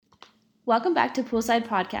Welcome back to Poolside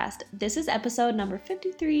Podcast. This is episode number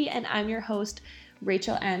 53, and I'm your host,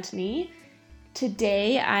 Rachel Antony.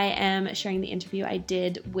 Today, I am sharing the interview I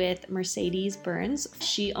did with Mercedes Burns.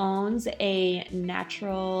 She owns a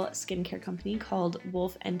natural skincare company called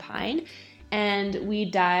Wolf and Pine, and we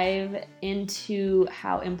dive into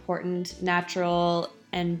how important natural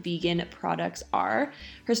and vegan products are.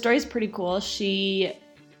 Her story is pretty cool. She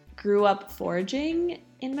grew up foraging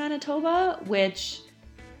in Manitoba, which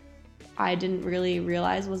I didn't really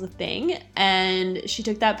realize was a thing. And she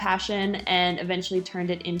took that passion and eventually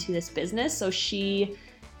turned it into this business. So she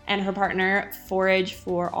and her partner forage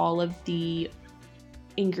for all of the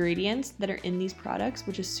ingredients that are in these products,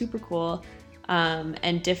 which is super cool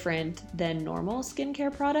and different than normal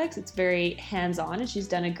skincare products. It's very hands-on, and she's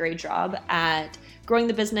done a great job at growing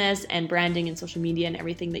the business and branding and social media and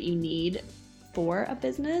everything that you need for a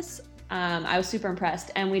business. I was super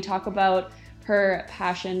impressed. And we talk about her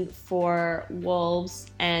passion for wolves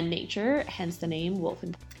and nature, hence the name Wolf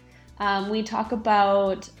and Pine. We talk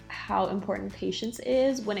about how important patience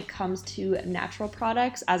is when it comes to natural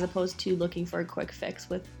products as opposed to looking for a quick fix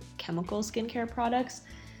with chemical skincare products.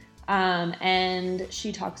 And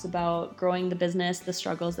she talks about growing the business, the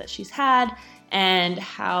struggles that she's had, and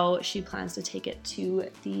how she plans to take it to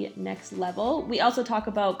the next level. We also talk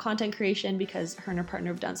about content creation because her and her partner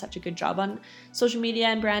have done such a good job on social media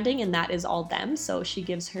and branding, and that is all them. So she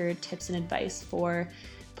gives her tips and advice for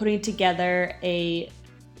putting together a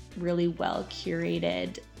really well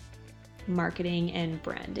curated marketing and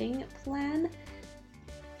branding plan.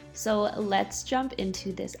 So let's jump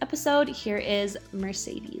into this episode. Here is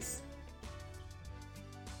Mercedes.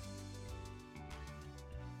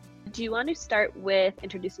 Do you want to start with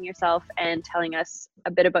introducing yourself and telling us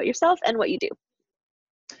a bit about yourself and what you do?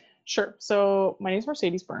 Sure. So my name is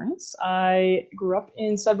Mercedes Burns. I grew up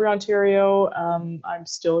in Sudbury, Ontario. I'm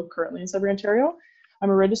still currently in Sudbury, Ontario. I'm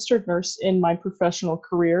a registered nurse in my professional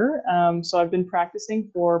career. So I've been practicing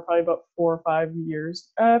for probably about 4 or 5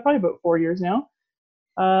 years, probably about 4 years now.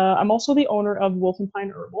 I'm also the owner of Wolf and Pine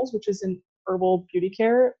Herbals, which is an herbal beauty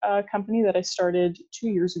care company that I started 2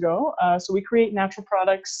 years ago. So we create natural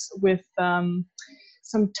products with some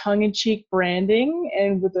tongue-in-cheek branding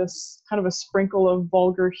and with this kind of a sprinkle of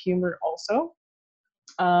vulgar humor also.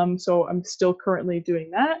 So I'm still currently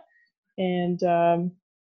doing that. And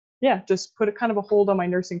just put a kind of a hold on my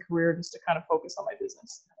nursing career just to kind of focus on my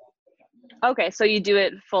business. Okay, so you do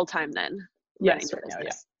it full-time then? Yes, right now,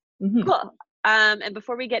 yeah. Mm-hmm. Cool. And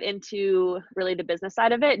before we get into really the business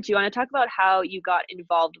side of it, do you want to talk about how you got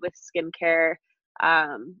involved with skincare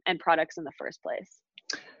and products in the first place?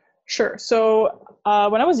 Sure. So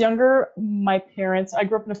when I was younger, I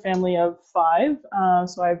grew up in a family of 5,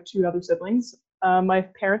 so I have 2 other siblings. My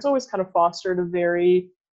parents always kind of fostered a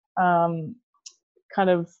very kind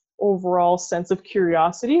of overall sense of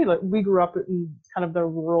curiosity. Like, we grew up in kind of the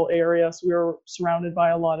rural area, so we were surrounded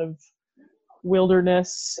by a lot of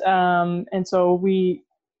wilderness, and so we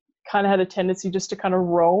kind of had a tendency just to kind of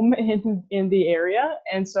roam in the area.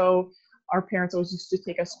 And so our parents always used to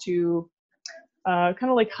take us to kind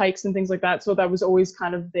of like hikes and things like that. So that was always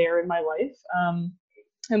kind of there in my life.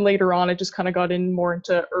 And later on, I just kind of got in more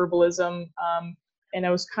into herbalism. And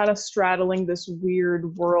I was kind of straddling this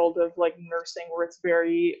weird world of like nursing where it's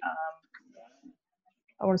very,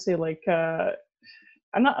 I want to say like,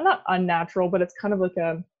 I'm not unnatural, but it's kind of like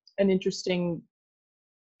an interesting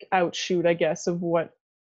outshoot, I guess, of what,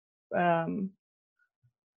 sorry,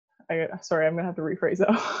 I'm gonna have to rephrase that.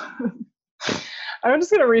 I'm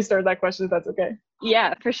just gonna restart that question if that's okay.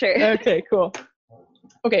 Yeah, for sure. Okay, cool.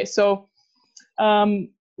 Okay, so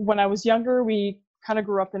when I was younger, we kind of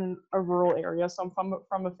grew up in a rural area. So I'm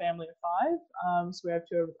from a family of 5. So we have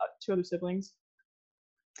two other siblings.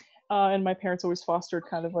 And my parents always fostered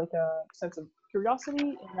kind of like a sense of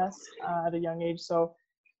curiosity in us at a young age. So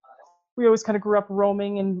we always kind of grew up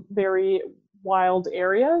roaming in very wild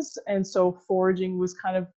areas. And so foraging was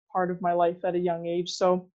kind of part of my life at a young age.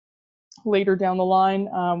 So later down the line,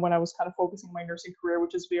 when I was kind of focusing on my nursing career,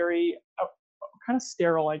 which is very kind of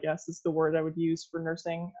sterile, I guess is the word I would use for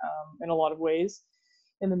nursing in a lot of ways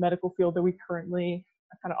in the medical field that we currently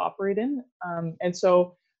kind of operate in. And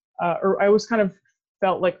so I always kind of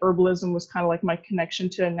felt like herbalism was kind of like my connection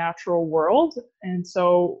to a natural world. And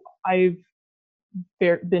so I've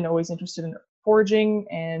been always interested in foraging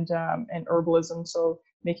and herbalism, so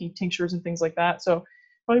making tinctures and things like that. So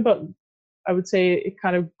probably about, I would say it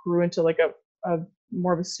kind of grew into like a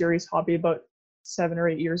more of a serious hobby about 7 or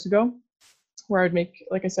 8 years ago, where I'd make,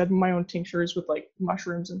 like I said, my own tinctures with like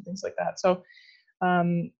mushrooms and things like that. So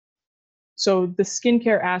So the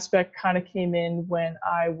skincare aspect kind of came in when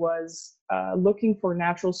I was looking for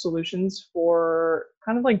natural solutions for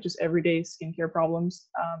kind of like just everyday skincare problems.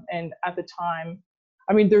 And at the time,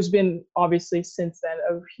 I mean, there's been obviously since then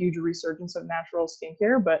a huge resurgence of natural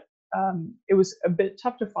skincare, but it was a bit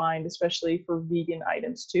tough to find, especially for vegan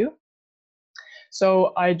items too.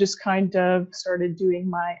 So I just kind of started doing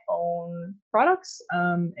my own products,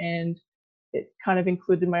 and it kind of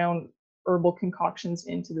included my own herbal concoctions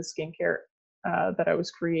into the skincare that I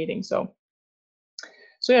was creating. So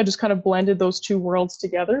yeah, just kind of blended those two worlds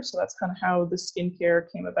together. So that's kind of how the skincare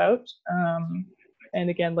came about. And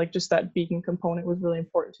again, like just that vegan component was really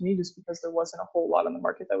important to me, just because there wasn't a whole lot on the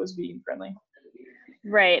market that was vegan friendly.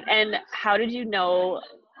 Right. And how did you know,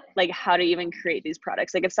 like, how to even create these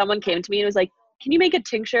products? Like, if someone came to me and was like, can you make a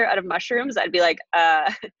tincture out of mushrooms? I'd be like,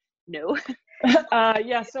 no.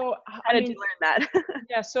 Yeah. So How did you learn that?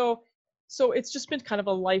 yeah. So it's just been kind of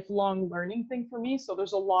a lifelong learning thing for me. So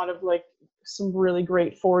there's a lot of like some really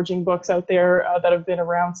great foraging books out there that have been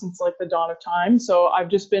around since like the dawn of time. So I've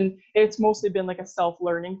just been, it's mostly been like a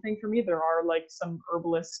self-learning thing for me. There are like some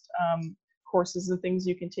herbalist courses and things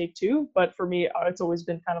you can take too, but for me, it's always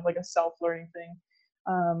been kind of like a self-learning thing,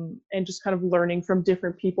 and just kind of learning from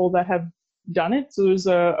different people that have done it. So there's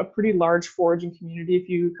a pretty large foraging community if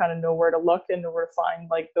you kind of know where to look and know where to find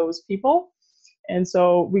like those people. And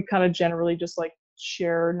so we kind of generally just like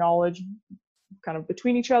share knowledge kind of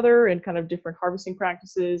between each other and kind of different harvesting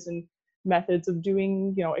practices and methods of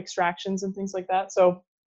doing, extractions and things like that. So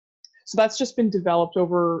that's just been developed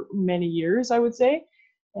over many years, I would say.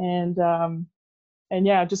 And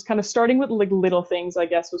yeah, just kind of starting with like little things, I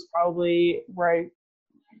guess, was probably where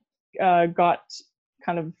I got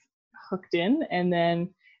kind of hooked in. And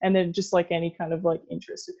then just like any kind of like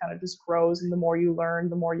interest, it kind of just grows. And the more you learn,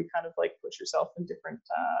 the more you kind of like push yourself in different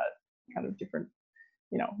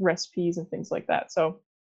recipes and things like that. So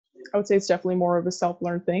I would say it's definitely more of a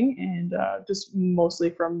self-learned thing, and just mostly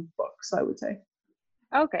from books, I would say.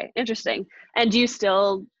 Okay, interesting. And do you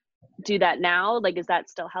still do that now? Like, is that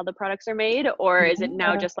still how the products are made, or is it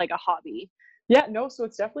now just like a hobby? Yeah, no, so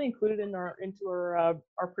it's definitely included into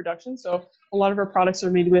our production. So a lot of our products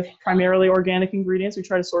are made with primarily organic ingredients. We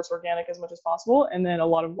try to source organic as much as possible, and then a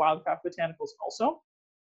lot of wildcraft botanicals also.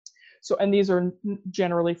 So, and these are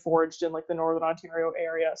generally foraged in like the Northern Ontario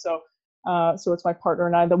area. So it's my partner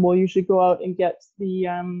and I that will usually go out and get the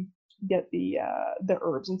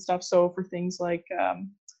herbs and stuff. So for things like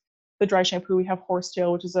the dry shampoo, we have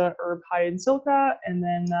horsetail, which is a herb high in silica, and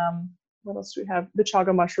then what else do we have? The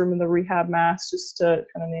chaga mushroom and the rehab mask, just to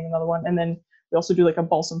kind of name another one. And then we also do like a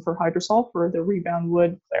balsam for hydrosol for the rebound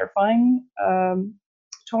wood clarifying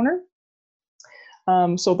toner.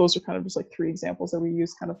 So those are kind of just like three examples that we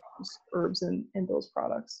use kind of herbs in those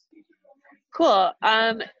products. Cool.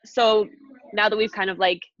 So now that we've kind of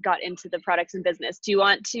like got into the products and business, do you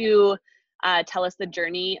want to tell us the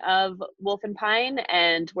journey of Wolf and Pine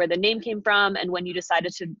and where the name came from and when you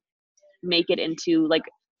decided to make it into like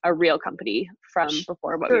a real company from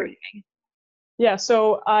before what we were doing? Yeah,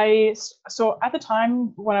 so at the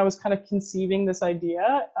time when I was kind of conceiving this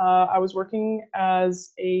idea, I was working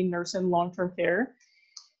as a nurse in long-term care,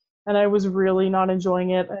 and I was really not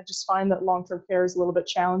enjoying it. I just find that long-term care is a little bit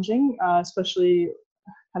challenging, especially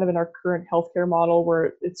kind of in our current healthcare model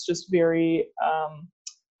where it's just very,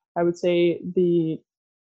 I would say the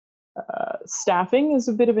staffing is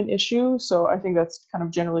a bit of an issue. So I think that's kind of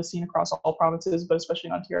generally seen across all provinces, but especially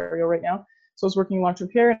in Ontario right now. So I was working in long-term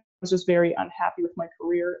care, and I was just very unhappy with my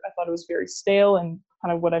career. I thought it was very stale, and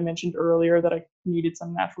kind of what I mentioned earlier, that I needed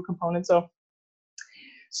some natural components.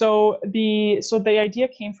 So the idea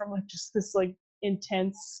came from like just this like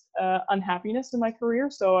intense unhappiness in my career.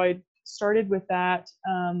 So I started with that,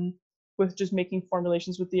 with just making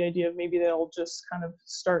formulations with the idea of maybe they'll just kind of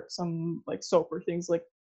start some like soap or things like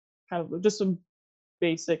kind of just some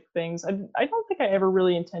basic things. I don't think I ever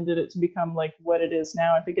really intended it to become like what it is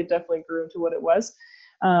now. I think it definitely grew into what it was.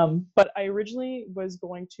 But I originally was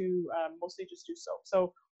going to mostly just do soap.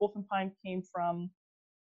 So Wolf and Pine came from,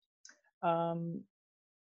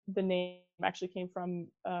 the name actually came from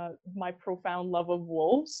my profound love of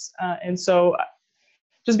wolves. And so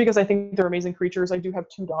just because I think they're amazing creatures, I do have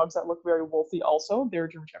two dogs that look very wolfy also. They're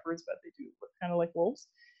German Shepherds, but they do look kind of like wolves.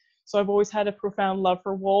 So I've always had a profound love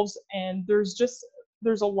for wolves, and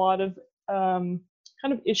there's a lot of kind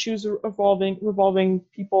of issues revolving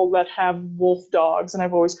people that have wolf dogs, and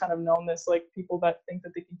I've always kind of known this, like people that think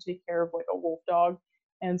that they can take care of like a wolf dog,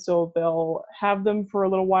 and so they'll have them for a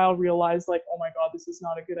little while, realize like, oh my god, this is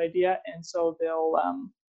not a good idea, and so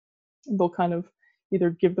they'll kind of either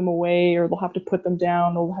give them away or they'll have to put them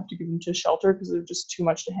down or they'll have to give them to shelter because they're just too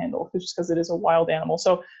much to handle, just because it is a wild animal.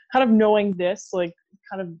 So kind of knowing this, like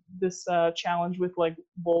kind of this challenge with like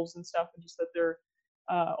wolves and stuff, and just that they're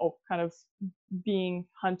kind of being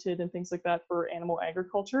hunted and things like that for animal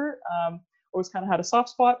agriculture, always kind of had a soft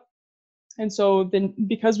spot. And so then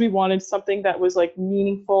because we wanted something that was like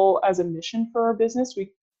meaningful as a mission for our business,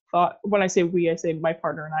 we thought, when I say we, I say my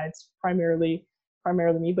partner and I, it's primarily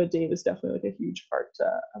me, but Dave is definitely like a huge part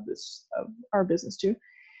of our business too.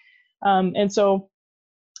 And so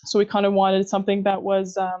we kind of wanted something that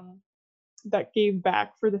was that gave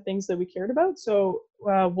back for the things that we cared about. So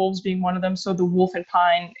wolves being one of them. So the Wolf and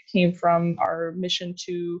Pine came from our mission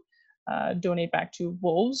to donate back to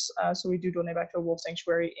wolves. So we do donate back to a wolf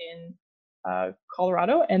sanctuary in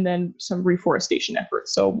Colorado, and then some reforestation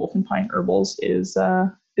efforts. So Wolf and Pine Herbals is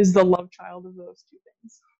the love child of those two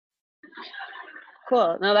things.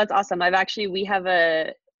 Cool. No, that's awesome. We have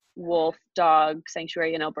a wolf dog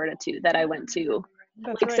sanctuary in Alberta too that I went to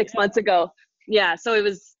That's 6 months ago. Yeah. So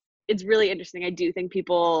it's really interesting. I do think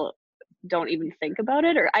people don't even think about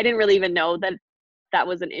it, or I didn't really even know that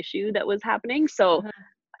was an issue that was happening. So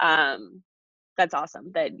that's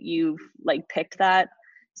awesome that you've like picked that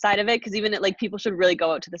side of it, because even like people should really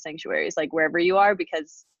go out to the sanctuaries like wherever you are,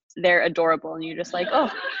 because they're adorable and you're just like,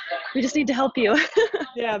 oh, we just need to help you.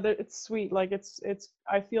 Yeah, it's sweet. Like it's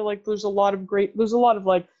I feel like there's a lot of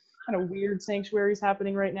like kind of weird sanctuaries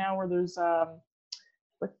happening right now where there's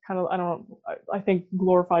like kind of, I don't know, I think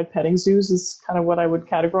glorified petting zoos is kind of what I would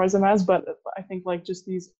categorize them as, but I think like just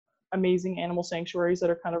these amazing animal sanctuaries that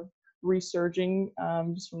are kind of resurging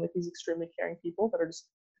just from like these extremely caring people that are just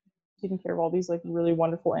taking care of all these like really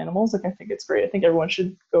wonderful animals. Like I think it's great. I think everyone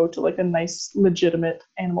should go to like a nice legitimate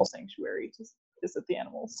animal sanctuary to visit the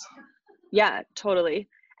animals. Yeah, totally.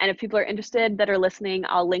 And if people are interested that are listening,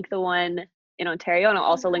 I'll link the one in Ontario, and I'll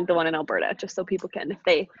also link the one in Alberta, just so people can, if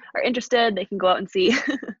they are interested, they can go out and see.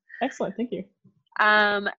 Excellent, thank you.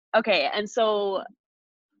 Okay, and so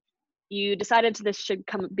you decided this should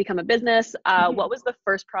become a business. What was the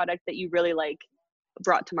first product that you really like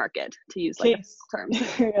brought to market, to use like a term?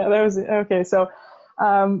 Yeah, that was okay. So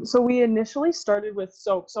we initially started with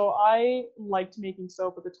soap. So I liked making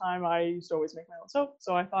soap at the time. I used to always make my own soap.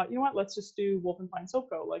 So I thought, you know what, let's just do Wolf and Pine Soap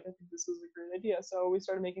Co. Like I think this is a great idea. So we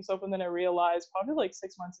started making soap, and then I realized probably like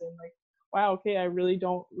 6 months in, like, wow, okay, I really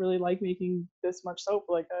don't really like making this much soap.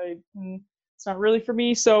 Like it's not really for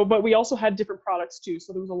me. So, but we also had different products too.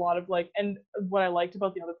 So there was a lot of like, and what I liked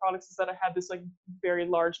about the other products is that I had this like very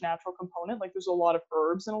large natural component. Like there's a lot of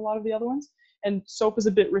herbs in a lot of the other ones. And soap is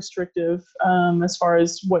a bit restrictive as far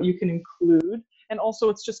as what you can include. And also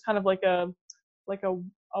it's just kind of like a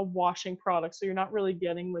washing product. So you're not really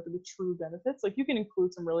getting like the true benefits. Like you can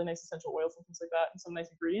include some really nice essential oils and things like that and some nice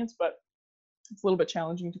ingredients, but it's a little bit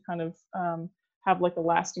challenging to kind of have like a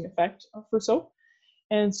lasting effect for soap.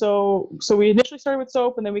 And so we initially started with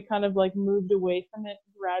soap, and then we kind of like moved away from it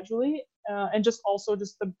gradually. And just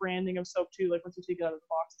the branding of soap too. Like once you take it out of the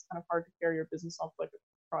box, it's kind of hard to carry your business off like a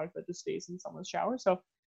product that just stays in someone's shower. So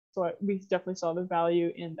we definitely saw the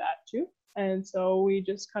value in that too. And so we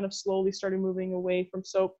just kind of slowly started moving away from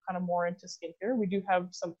soap, kind of more into skincare. We do have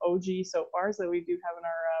some OG soap bars that we do have on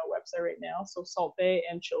our website right now. So Salt Bae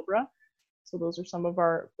and Chilbra. So those are some of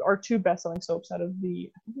our two best-selling soaps out of I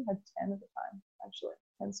think we had 10 at the time, actually,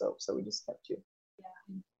 10 soaps. So we just kept 2.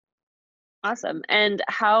 Yeah. Awesome. And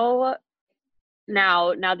how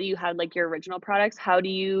now that you have like your original products, how do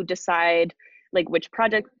you decide like which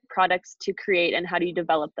products to create, and how do you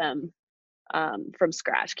develop them from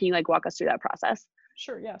scratch? Can you like walk us through that process?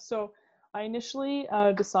 Sure. Yeah. So I initially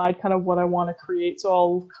decide kind of what I want to create. So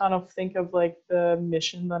I'll kind of think of like the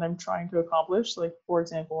mission that I'm trying to accomplish. Like, for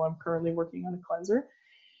example, I'm currently working on a cleanser.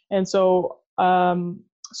 And so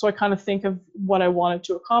I kind of think of what I wanted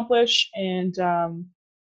to accomplish and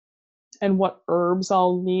what herbs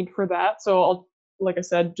I'll need for that. So I'll, like I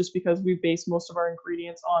said, just because we base most of our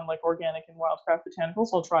ingredients on like organic and wildcraft botanicals,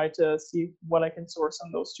 I'll try to see what I can source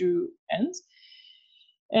on those two ends.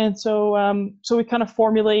 And so we kind of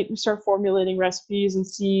start formulating recipes and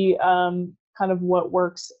see kind of what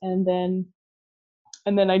works. And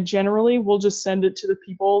then I generally will just send it to the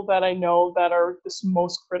people that I know that are the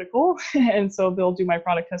most critical. And so they'll do my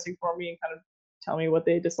product testing for me and kind of tell me what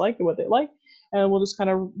they dislike and what they like. And we'll just kind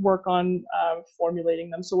of work on formulating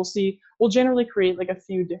them. So we'll generally create like a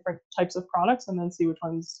few different types of products and then see which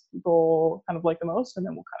ones people kind of like the most. And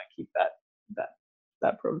then we'll kind of keep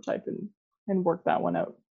that prototype and work that one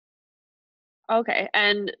out. Okay.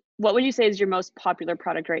 And what would you say is your most popular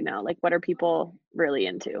product right now? Like what are people really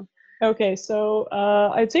into? Okay, so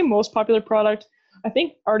I'd say most popular product I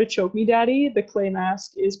think Artichoke Me Daddy, the clay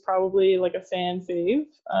mask, is probably like a fan fave.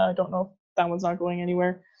 I don't know if that one's not going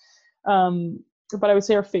anywhere. But I would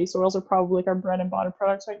say our face oils are probably like our bread and butter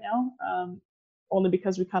products right now. Only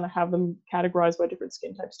because we kind of have them categorized by different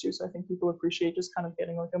skin types too. So I think people appreciate just kind of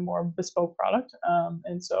getting like a more bespoke product.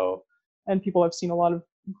 And people have seen a lot of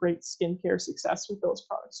great skincare success with those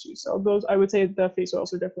products too. So those, I would say the face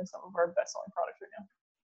oils are definitely some of our best selling products right now.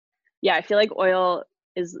 Yeah, I feel like oil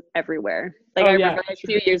is everywhere. Like I remember a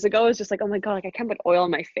few years ago, it was just like, oh my God, like I can't put oil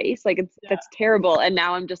on my face. Like that's terrible. And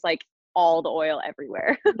now I'm just like all the oil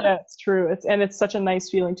everywhere. Yeah, it's true. It's such a nice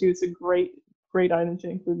feeling too. It's a great item to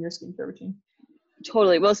include in your skincare routine.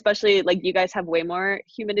 Totally. Well, especially like you guys have way more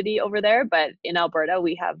humidity over there, but in Alberta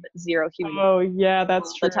we have zero humidity. Oh yeah,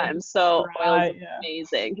 that's true. The time. So oil is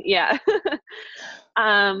amazing. Yeah.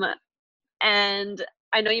 And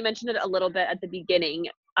I know you mentioned it a little bit at the beginning,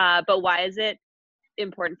 but why is it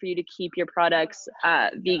important for you to keep your products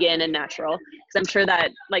vegan and natural? Because I'm sure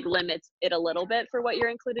that like limits it a little bit for what you're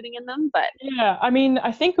including in them. But yeah, I mean,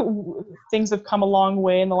 I think things have come a long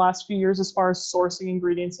way in the last few years as far as sourcing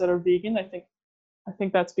ingredients that are vegan. I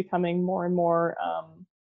think that's becoming more and more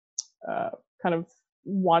kind of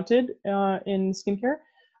wanted in skincare.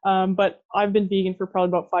 But I've been vegan for probably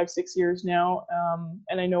about 5-6 years now.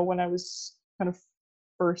 And I know when I was kind of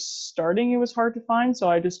first starting, it was hard to find. So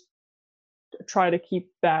I just try to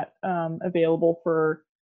keep that available for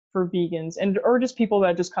vegans or just people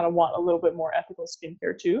that just kind of want a little bit more ethical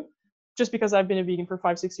skincare too. Just because I've been a vegan for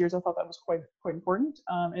 5-6 years, I thought that was quite important.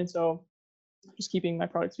 And so just keeping my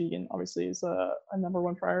products vegan obviously is a number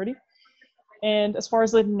one priority. And as far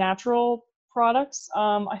as like natural products,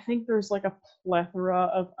 I think there's like a plethora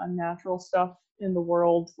of unnatural stuff in the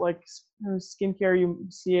world. Like skincare, you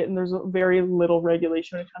see it, and there's very little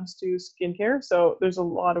regulation when it comes to skincare. So there's a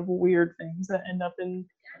lot of weird things that end up in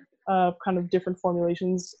kind of different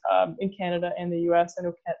formulations in Canada and the US. I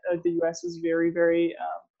know the US is very, very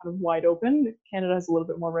kind of wide open. Canada has a little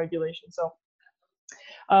bit more regulation. So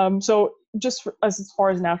just as far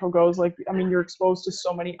as natural goes, like, I mean, you're exposed to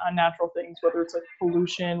so many unnatural things, whether it's like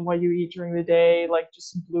pollution, what you eat during the day, like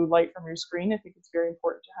just blue light from your screen. I think it's very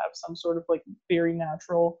important to have some sort of like very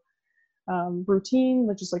natural routine,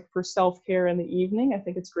 which is like for self-care in the evening. I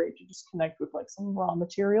think it's great to just connect with like some raw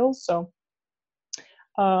materials. So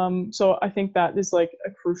I think that is like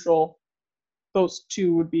a crucial, those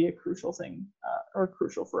two would be a crucial thing, or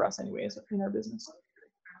crucial for us anyways in our business.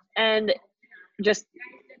 And just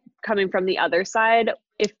coming from the other side,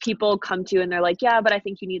 if people come to you and they're like, yeah, but I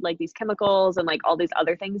think you need like these chemicals and like all these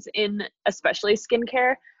other things in especially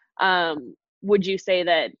skincare, would you say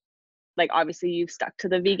that, like, obviously you've stuck to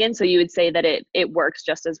the vegan, so you would say that it works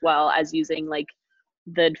just as well as using like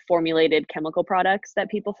the formulated chemical products that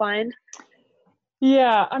people find?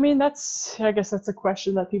 Yeah, I mean, I guess that's a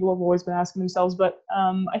question that people have always been asking themselves, but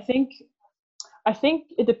I think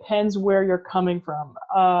it depends where you're coming from.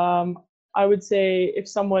 I would say if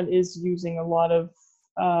someone is using a lot of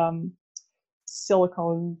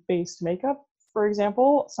silicone-based makeup, for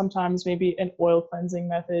example, sometimes maybe an oil cleansing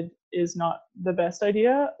method is not the best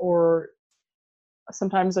idea, or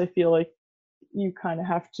sometimes I feel like you kind of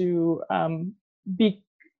have to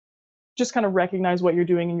just kind of recognize what you're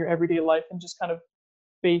doing in your everyday life and just kind of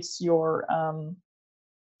base your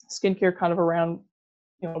skincare kind of around,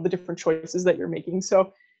 the different choices that you're making.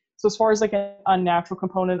 So as far as like an unnatural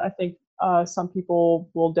component, I think some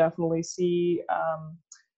people will definitely see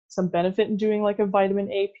some benefit in doing like a vitamin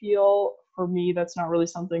A peel. For me, that's not really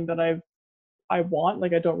something that I want.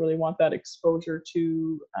 Like, I don't really want that exposure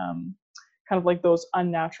to kind of like those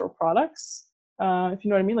unnatural products, if you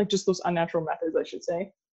know what I mean, like just those unnatural methods, I should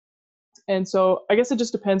say. And so I guess it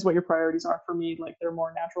just depends what your priorities are. For me, like, they're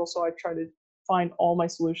more natural, so I try to find all my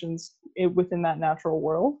solutions within that natural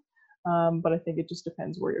world. But I think it just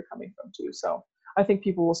depends where you're coming from too. So I think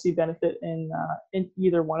people will see benefit in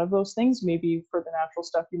either one of those things. Maybe for the natural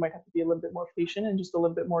stuff, you might have to be a little bit more patient and just a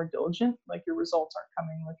little bit more diligent. Like, your results aren't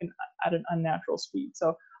coming like at an unnatural speed.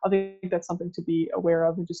 So I think that's something to be aware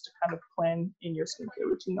of and just to kind of plan in your skincare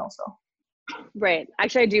routine also. Right.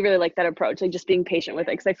 Actually, I do really like that approach, like just being patient with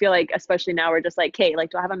it. Because I feel like, especially now, we're just like, hey, like,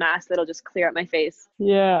 do I have a mask that'll just clear up my face?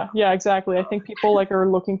 Yeah, exactly. I think people like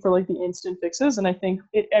are looking for like the instant fixes, and I think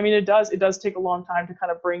it does take a long time to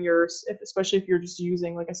kind of bring especially if you're just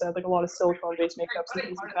using, like I said, like a lot of silicone-based makeups and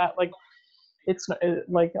things like that. Like, it's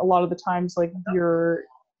like a lot of the times, like,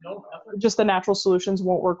 just the natural solutions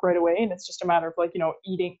won't work right away, and it's just a matter of like,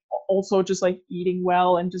 eating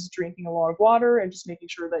well and just drinking a lot of water and just making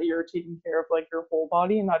sure that you're taking care of like your whole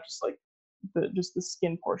body and not just like the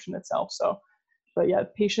skin portion itself. So, but yeah,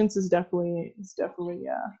 patience is definitely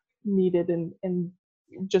needed in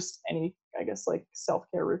just any, I guess, like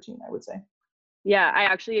self-care routine, I would say.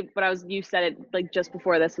 Yeah, you said it like just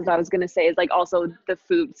before this, as I was going to say, is like also the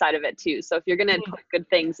food side of it too. So if you're going to put good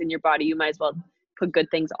things in your body, you might as well put good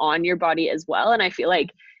things on your body as well. And I feel like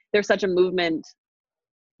there's such a movement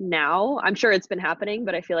now. I'm sure it's been happening,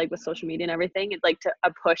 but I feel like with social media and everything, it's like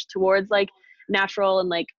a push towards like natural and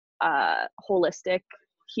like holistic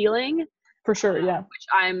healing. For sure, yeah. Which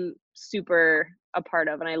I'm super a part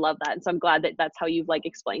of, and I love that. And so I'm glad that that's how you've like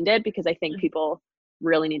explained it, because I think people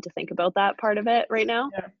really need to think about that part of it right now.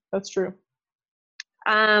 Yeah, that's true.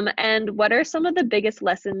 And what are some of the biggest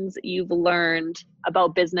lessons you've learned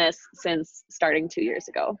about business since starting 2 years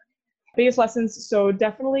ago? Biggest lessons, so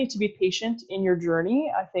definitely to be patient in your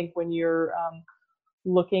journey. I think when you're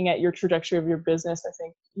looking at your trajectory of your business, I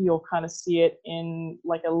think you'll kind of see it in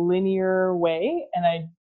like a linear way, and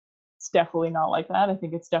it's definitely not like that. I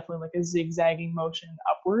think it's definitely like a zigzagging motion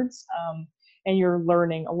upwards, and you're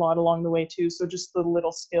learning a lot along the way too. So just the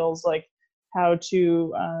little skills like how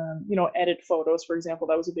to edit photos, for example,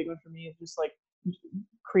 that was a big one for me. Just like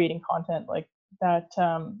creating content like that,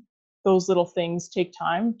 those little things take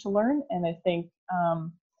time to learn. And I think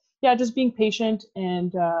just being patient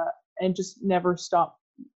and just never stop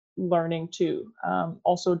learning too.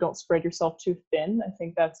 Also, don't spread yourself too thin. I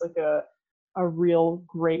think that's like a real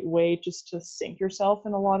great way just to sink yourself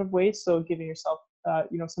in a lot of ways. So giving yourself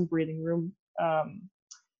some breathing room,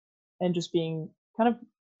 and just being kind of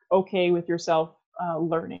okay with yourself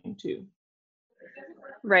learning too.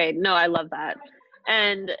 Right. No, I love that.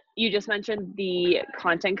 And you just mentioned the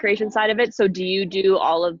content creation side of it. So do you do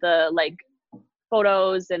all of the like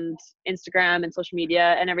photos and Instagram and social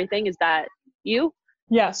media and everything? Is that you?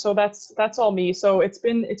 Yeah, so that's all me. So it's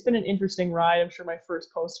been an interesting ride. I'm sure my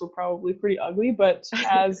first posts were probably pretty ugly, but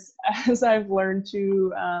as I've learned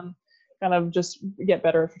to kind of just get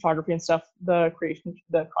better at photography and stuff, the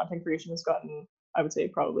content creation has gotten, I would say,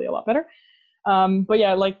 probably a lot better. But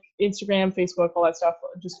yeah, like Instagram, Facebook, all that stuff,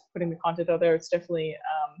 just putting the content out there. It's definitely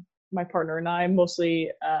my partner and I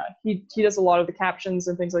mostly. He does a lot of the captions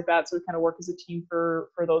and things like that, so we kind of work as a team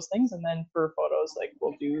for those things. And then for photos, like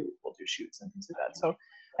we'll do shoots and things like that. So,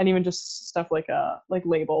 and even just stuff like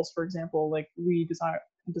labels, for example, like we design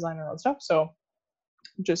our own stuff. So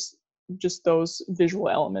just those visual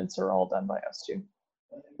elements are all done by us too.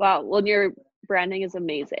 Wow. Well, your branding is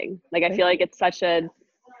amazing. Like, I feel like it's such a,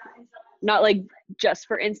 not like just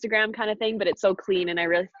for Instagram kind of thing, but it's so clean, and I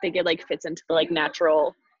really think it like fits into the like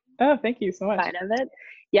natural. Oh, thank you so much. Side of it.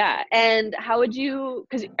 Yeah. And how would you,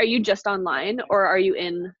 because are you just online or are you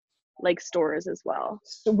in like stores as well?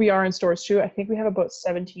 So we are in stores too. I think we have about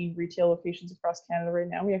 17 retail locations across Canada right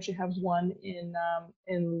now. We actually have one in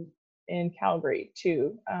Calgary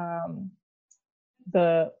too.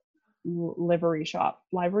 The livery shop.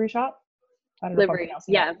 I don't know if I'm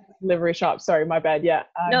pronouncing that. Livery shop. Sorry, my bad. Yeah.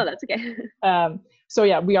 No, that's okay. So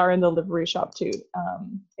yeah, we are in the livery shop too,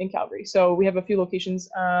 in Calgary. So we have a few locations.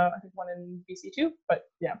 I think one in BC too. But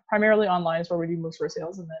yeah, primarily online is where we do most of our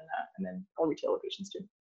sales, and then all retail locations too.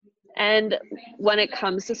 And when it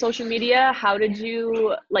comes to social media, how did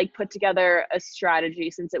you like put together a strategy,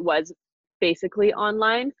 since it was basically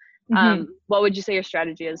online? What would you say your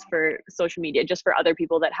strategy is for social media, just for other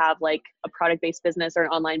people that have like a product-based business or an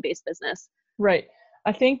online-based business? Right.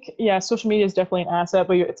 I think, yeah, social media is definitely an asset,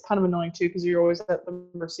 but it's kind of annoying too, because you're always at the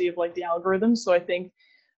mercy of like the algorithms. So I think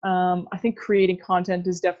creating content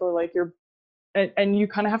is definitely like and you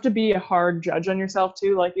kind of have to be a hard judge on yourself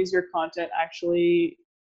too. Like, is your content actually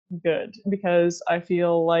good? Because I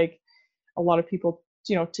feel like a lot of people,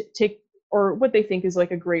 take or what they think is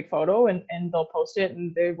like a great photo and they'll post it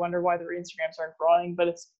and they wonder why their Instagrams aren't growing.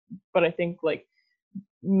 But I think like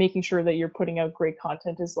making sure that you're putting out great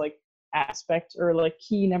content is like aspect or like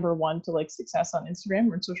key number one to like success on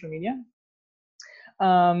Instagram or in social media.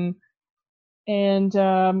 And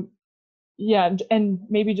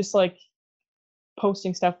maybe just like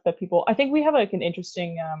posting stuff that people, I think we have like an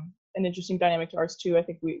interesting dynamic to ours too. I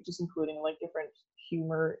think we just including like different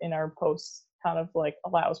humor in our posts kind of like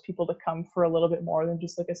allows people to come for a little bit more than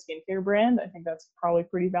just like a skincare brand. I think that's probably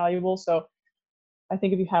pretty valuable. So I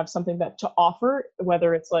think if you have something that to offer,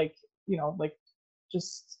 whether it's like, like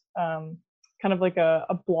just kind of like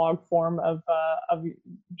a blog form of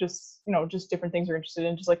just, just different things you're interested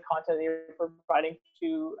in, just like content that you're providing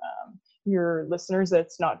to your listeners,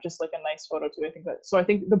 that's not just like a nice photo too. I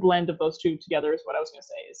think the blend of those two together is what I was going to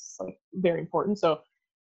say is like very important. So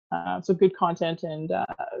good content and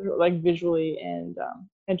like visually and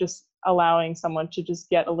just allowing someone to just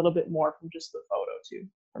get a little bit more from just the photo too,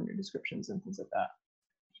 from your descriptions and things like that.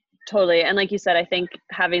 Totally. And like you said, I think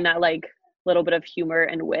having that like little bit of humor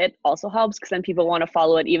and wit also helps, because then people want to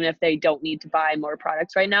follow it even if they don't need to buy more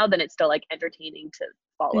products right now, then it's still like entertaining to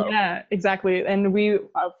follow. Yeah, exactly. And we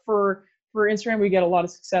for Instagram, we get a lot of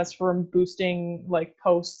success from boosting like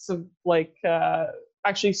posts of like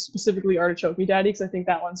actually specifically Artichoke Me Daddy, because I think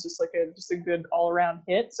that one's just like a good all around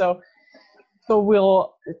hit. So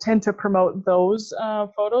we'll tend to promote those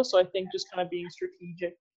photos. So I think just kind of being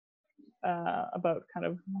strategic about kind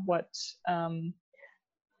of what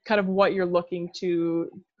you're looking to,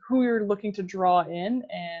 who you're looking to draw in,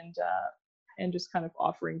 and just kind of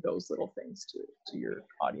offering those little things to your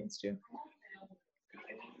audience too.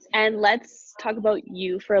 And let's talk about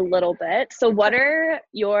you for a little bit. So what are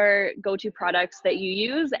your go-to products that you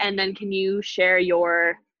use? And then can you share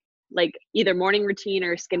your like either morning routine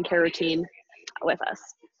or skincare routine with us?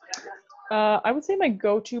 I would say my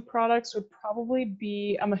go-to products would probably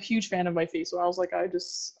be, I'm a huge fan of my face oils. Like I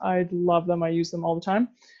love them. I use them all the time.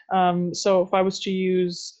 So if I was to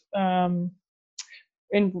use,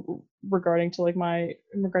 regarding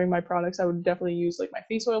my products, I would definitely use like my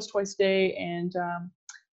face oils twice a day,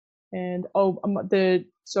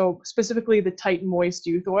 so specifically the Tight Moist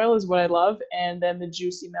Youth Oil is what I love, and then the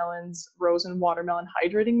Juicy Melons Rose and Watermelon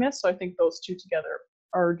Hydrating Mist. So I think those two together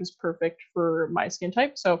are just perfect for my skin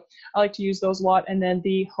type. So I like to use those a lot. And then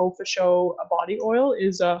the Hofasho body oil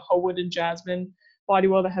is a Howood and Jasmine body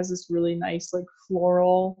oil that has this really nice like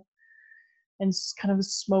floral and kind of a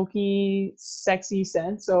smoky, sexy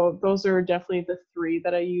scent. So those are definitely the three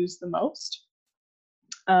that I use the most.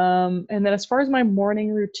 And then as far as my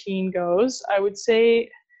morning routine goes, I would say,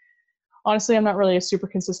 honestly, I'm not really a super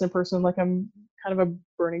consistent person. Like I'm kind of a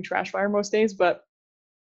burning trash fire most days, but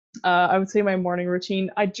I would say my morning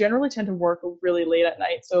routine, I generally tend to work really late at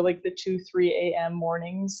night. So like the 2-3 a.m.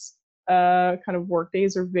 mornings kind of work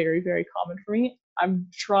days are very, very common for me. I'm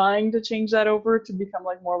trying to change that over to become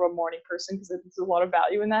like more of a morning person, because there's a lot of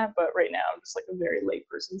value in that. But right now I'm just like a very late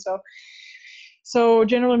person. So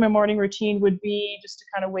generally my morning routine would be just to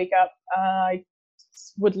kind of wake up.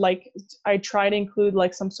 I try to include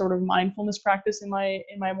like some sort of mindfulness practice in my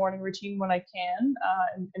morning routine when I can,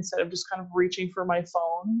 instead of just kind of reaching for my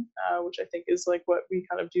phone, which I think is like what we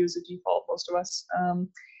kind of do as a default, most of us.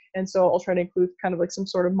 And so I'll try to include kind of like some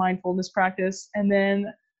sort of mindfulness practice. And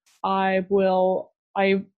then I've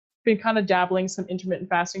been kind of dabbling some intermittent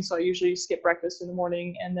fasting. So I usually skip breakfast in the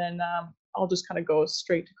morning, and then I'll just kind of go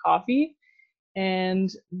straight to coffee. And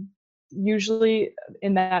usually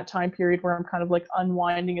in that time period where I'm kind of like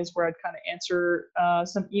unwinding is where I'd kind of answer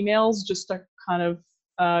some emails just to kind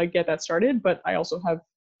of get that started. But I also have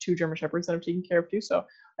 2 German Shepherds that I'm taking care of too, so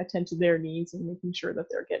I tend to their needs and making sure that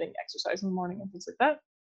they're getting exercise in the morning and things like that.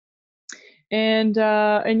 And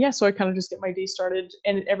yeah, so I kind of just get my day started,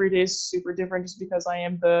 and every day is super different just because I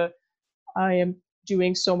am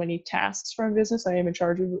doing so many tasks for my business. I am in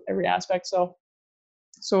charge of every aspect.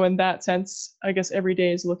 So in that sense, I guess every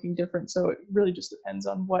day is looking different. So it really just depends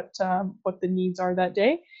on what the needs are that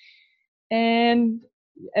day. And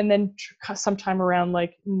then sometime around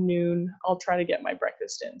like noon, I'll try to get my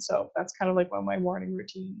breakfast in. So that's kind of like what my morning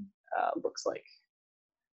routine looks like.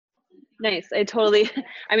 Nice. I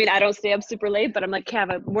mean, I don't stay up super late, but I'm like, okay, I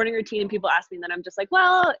have a morning routine, and people ask me, and then I'm just like,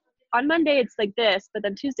 well, on Monday it's like this, but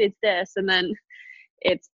then Tuesday it's this, and then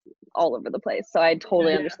it's all over the place. So I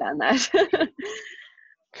totally understand that.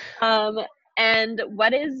 And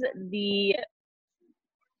what is the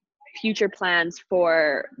future plans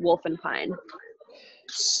for Wolf and Pine?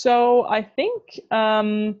 So I think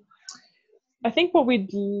what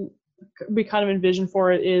we kind of envision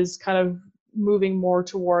for it is kind of moving more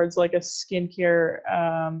towards like a skincare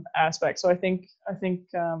aspect. So I think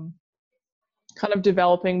kind of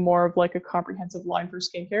developing more of like a comprehensive line for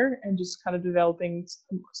skincare, and just kind of developing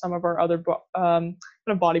some of our other kind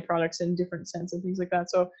of body products in different scents and things like that.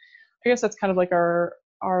 So I guess that's kind of like our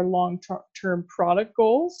long-term product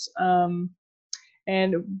goals. And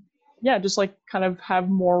yeah, just like kind of have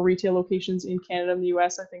more retail locations in Canada and the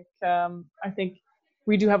US. I think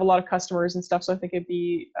we do have a lot of customers and stuff, so I think it'd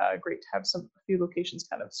be great to have a few locations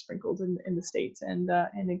kind of sprinkled in the States and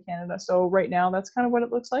in Canada. So right now, that's kind of what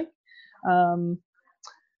it looks like.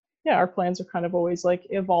 Yeah, our plans are kind of always like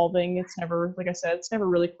evolving. It's never, like I said, it's never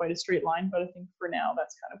really quite a straight line, but I think for now,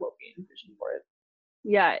 that's kind of what we envision for it.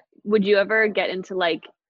 Yeah. Would you ever get into like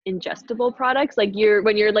ingestible products? Like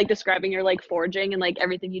when you're like describing your like foraging and like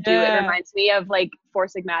everything you do, it reminds me of like Four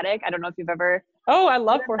Sigmatic. I don't know if you've ever. Oh, I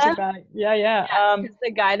love Four Sigmatic. Yeah.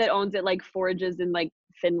 The guy that owns it like forages in like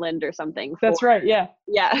Finland or something. That's right. Yeah.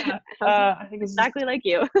 I think it's exactly like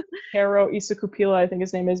you. Haro Isakupila, I think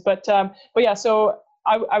his name is. But yeah, so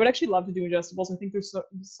I would actually love to do ingestibles. I think there's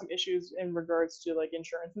some issues in regards to like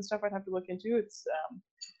insurance and stuff I'd have to look into. It's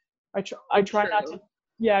I try not to,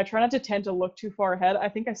 yeah, I try not to tend to look too far ahead. I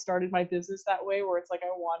think I started my business that way, where it's like I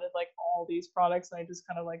wanted like all these products, and I just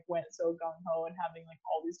kind of like went so gung ho and having like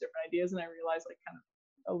all these different ideas, and I realized like kind of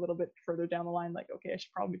a little bit further down the line, like, okay, I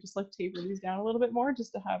should probably just like taper these down a little bit more,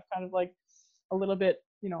 just to have kind of like a little bit,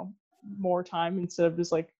 more time, instead of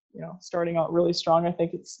just like, starting out really strong. I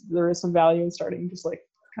think there is some value in starting just like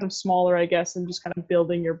kind of smaller, I guess, and just kind of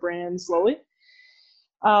building your brand slowly.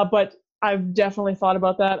 But I've definitely thought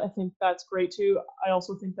about that. I think that's great too. I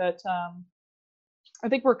also think that I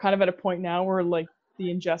think we're kind of at a point now where like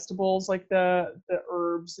the ingestibles, like the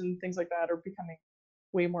herbs and things like that, are becoming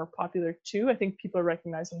way more popular too. I think people are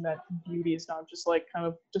recognizing that beauty is not just like kind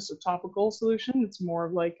of just a topical solution. It's more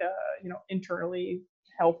of like internally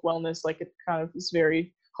health wellness. Like it kind of is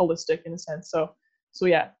very holistic in a sense. So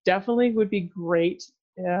yeah, definitely would be great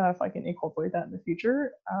if I can incorporate that in the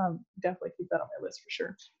future. Definitely keep that on my list for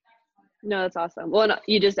sure. No, that's awesome. Well,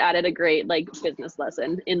 you just added a great like business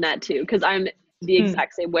lesson in that too, because I'm the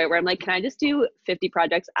exact same way, where I'm like, can I just do 50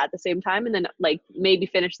 projects at the same time and then like maybe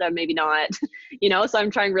finish them, maybe not, so I'm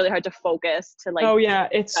trying really hard to focus to like. Oh yeah,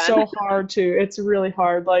 it's so hard too. It's really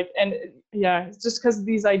hard. Like, and yeah, it's just because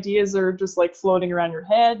these ideas are just like floating around your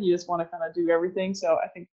head. You just want to kind of do everything. So I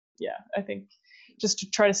think just to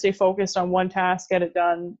try to stay focused on one task, get it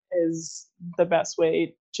done, is the best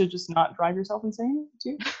way to just not drive yourself insane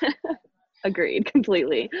too. Agreed,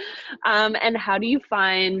 completely. And how do you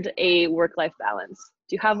find a work-life balance?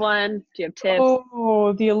 Do you have one? Do you have tips?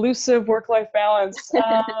 Oh, the elusive work-life balance.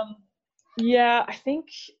 Yeah, I think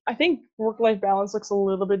work-life balance looks a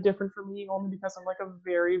little bit different for me, only because I'm like a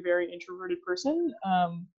very, very introverted person.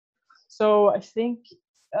 So I think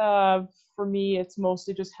for me, it's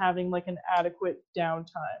mostly just having like an adequate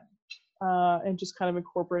downtime, and just kind of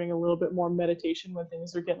incorporating a little bit more meditation when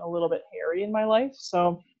things are getting a little bit hairy in my life.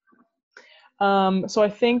 So I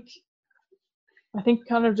think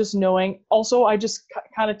kind of just knowing. Also, I just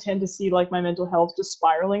kind of tend to see like my mental health just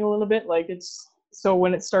spiraling a little bit. Like so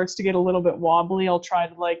when it starts to get a little bit wobbly, I'll try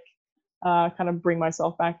to like kind of bring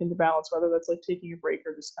myself back into balance, whether that's like taking a break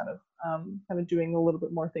or just kind of doing a little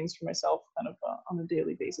bit more things for myself kind of on a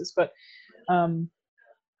daily basis. But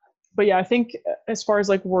yeah, I think as far as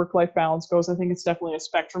like work-life balance goes, I think it's definitely a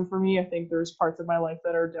spectrum for me. I think there's parts of my life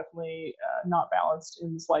that are definitely not balanced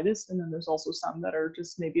in the slightst, and then there's also some that are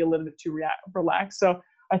just maybe a little bit too relaxed. So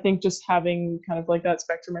I think just having kind of like that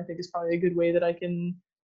spectrum, I think, is probably a good way that I can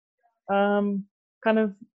kind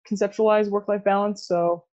of conceptualize work-life balance.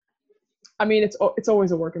 So I mean, it's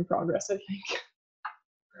always a work in progress, I think.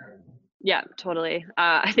 Yeah, totally.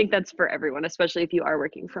 I think that's for everyone, especially if you are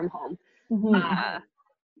working from home. Mm-hmm.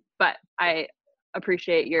 But I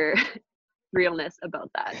appreciate your realness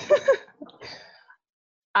about that.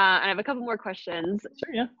 I have a couple more questions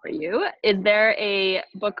for you. Is there a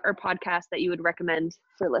book or podcast that you would recommend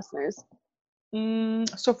for listeners?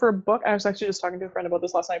 So for a book, I was actually just talking to a friend about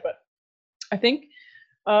this last night, but I think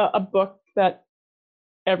a book that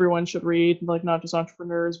everyone should read, like not just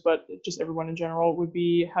entrepreneurs, but just everyone in general, would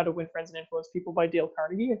be How to Win Friends and Influence People by Dale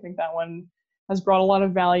Carnegie. I think that one has brought a lot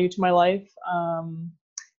of value to my life.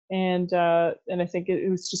 And I think it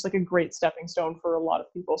was just like a great stepping stone for a lot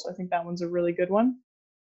of people. So I think that one's a really good one.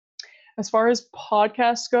 As far as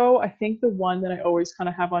podcasts go, I think the one that I always kind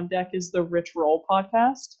of have on deck is the Rich Roll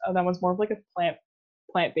podcast. That one's more of like a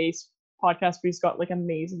plant-based podcast, but he's got like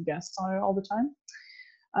amazing guests on it all the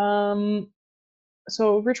time.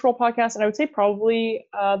 So Rich Roll podcast, and I would say probably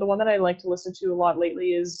the one that I like to listen to a lot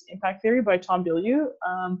lately is Impact Theory by Tom Bilyeu.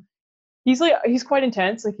 He's quite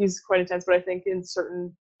intense, but I think in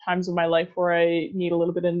certain times of my life where I need a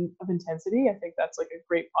little bit of intensity, I think that's like a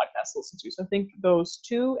great podcast to listen to. So I think those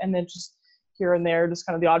two, and then just here and there, just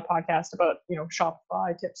kind of the odd podcast about,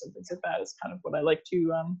 Shopify tips and things like that is kind of what I like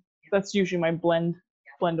to, that's usually my blend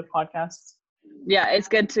of podcasts. Yeah, it's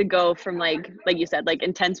good to go from like you said, like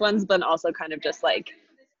intense ones, but also kind of just like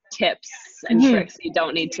tips and tricks. You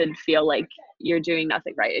don't need to feel like you're doing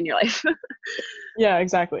nothing right in your life. Yeah,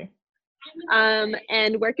 exactly.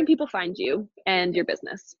 And where can people find you and your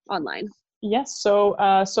business online? Yes. So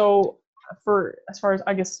for, as far as,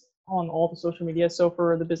 I guess, on all the social media, so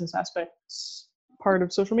for the business aspects part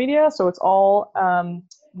of social media, so it's all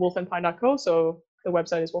wolfandpine.co. So the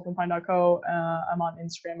website is wolfandpine.co. I'm on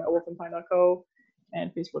Instagram at wolfandpine.co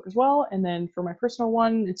and Facebook as well. And then for my personal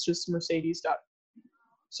one, it's just Mercedes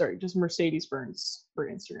Burns for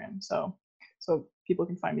Instagram. So people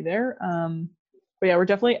can find me there. But yeah, we're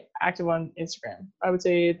definitely active on Instagram. I would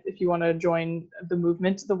say if you want to join the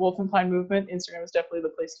movement, the Wolf and Pine movement, Instagram is definitely the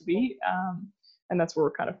place to be. and that's where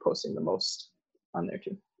we're kind of posting the most on there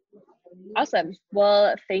too. Awesome.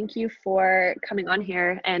 Well, thank you for coming on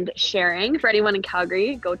here and sharing. For anyone in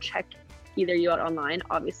Calgary, go check either you out online,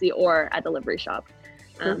 obviously, or at the livery shop.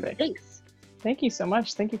 Perfect. Thanks. Thank you so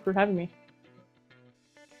much. Thank you for having me.